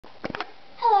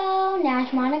Hello,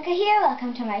 Nash Monica here.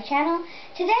 Welcome to my channel.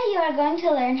 Today you are going to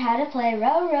learn how to play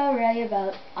Row, Row, Row Your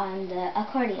Boat on the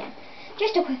accordion.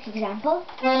 Just a quick example.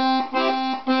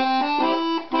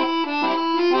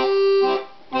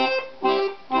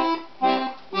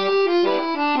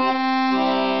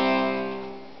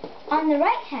 On the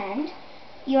right hand,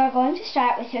 you are going to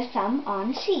start with your thumb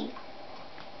on C.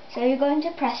 So you're going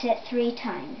to press it 3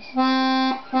 times.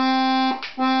 Then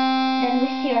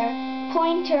with your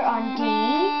pointer on D,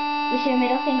 with your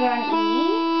middle finger on E,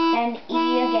 then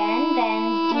E again,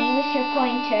 then D with your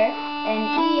pointer, then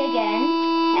E again,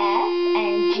 F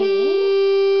and G,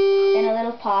 then a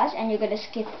little pause, and you're going to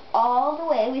skip all the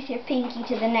way with your pinky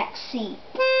to the next C.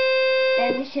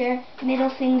 Then with your middle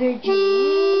finger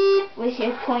G, with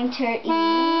your pointer E,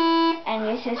 and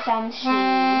with your thumb C,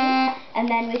 and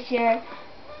then with your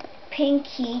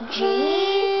pinky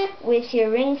G, with your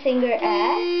ring finger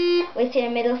F, with your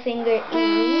middle finger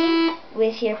E,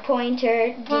 with your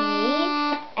pointer D,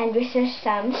 and with your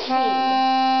thumb C.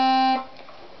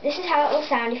 This is how it will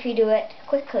sound if you do it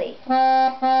quickly.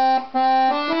 Now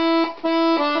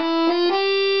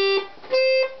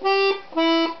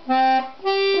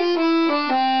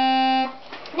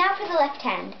for the left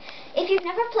hand. If you've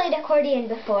never played accordion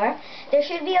before, there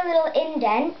should be a little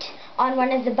indent on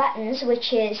one of the buttons,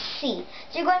 which is C.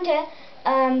 So you're going to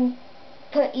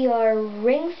put your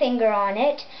ring finger on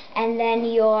it, and then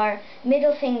your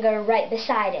middle finger right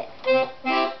beside it.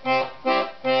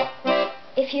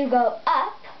 If you go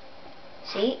up,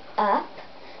 see, up,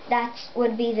 that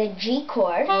would be the G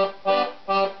chord,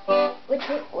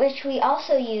 which we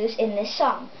also use in this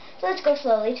song. So let's go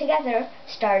slowly together,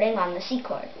 starting on the C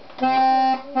chord.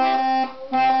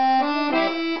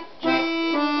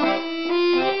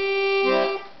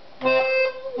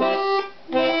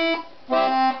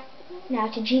 Now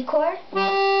to G chord,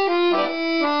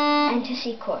 and to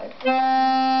C chord.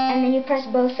 And then you press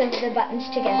both of the buttons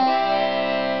together.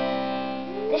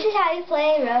 This is how you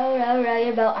play Row, Row, Row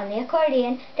Your Boat on the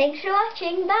accordion. Thanks for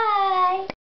watching. Bye!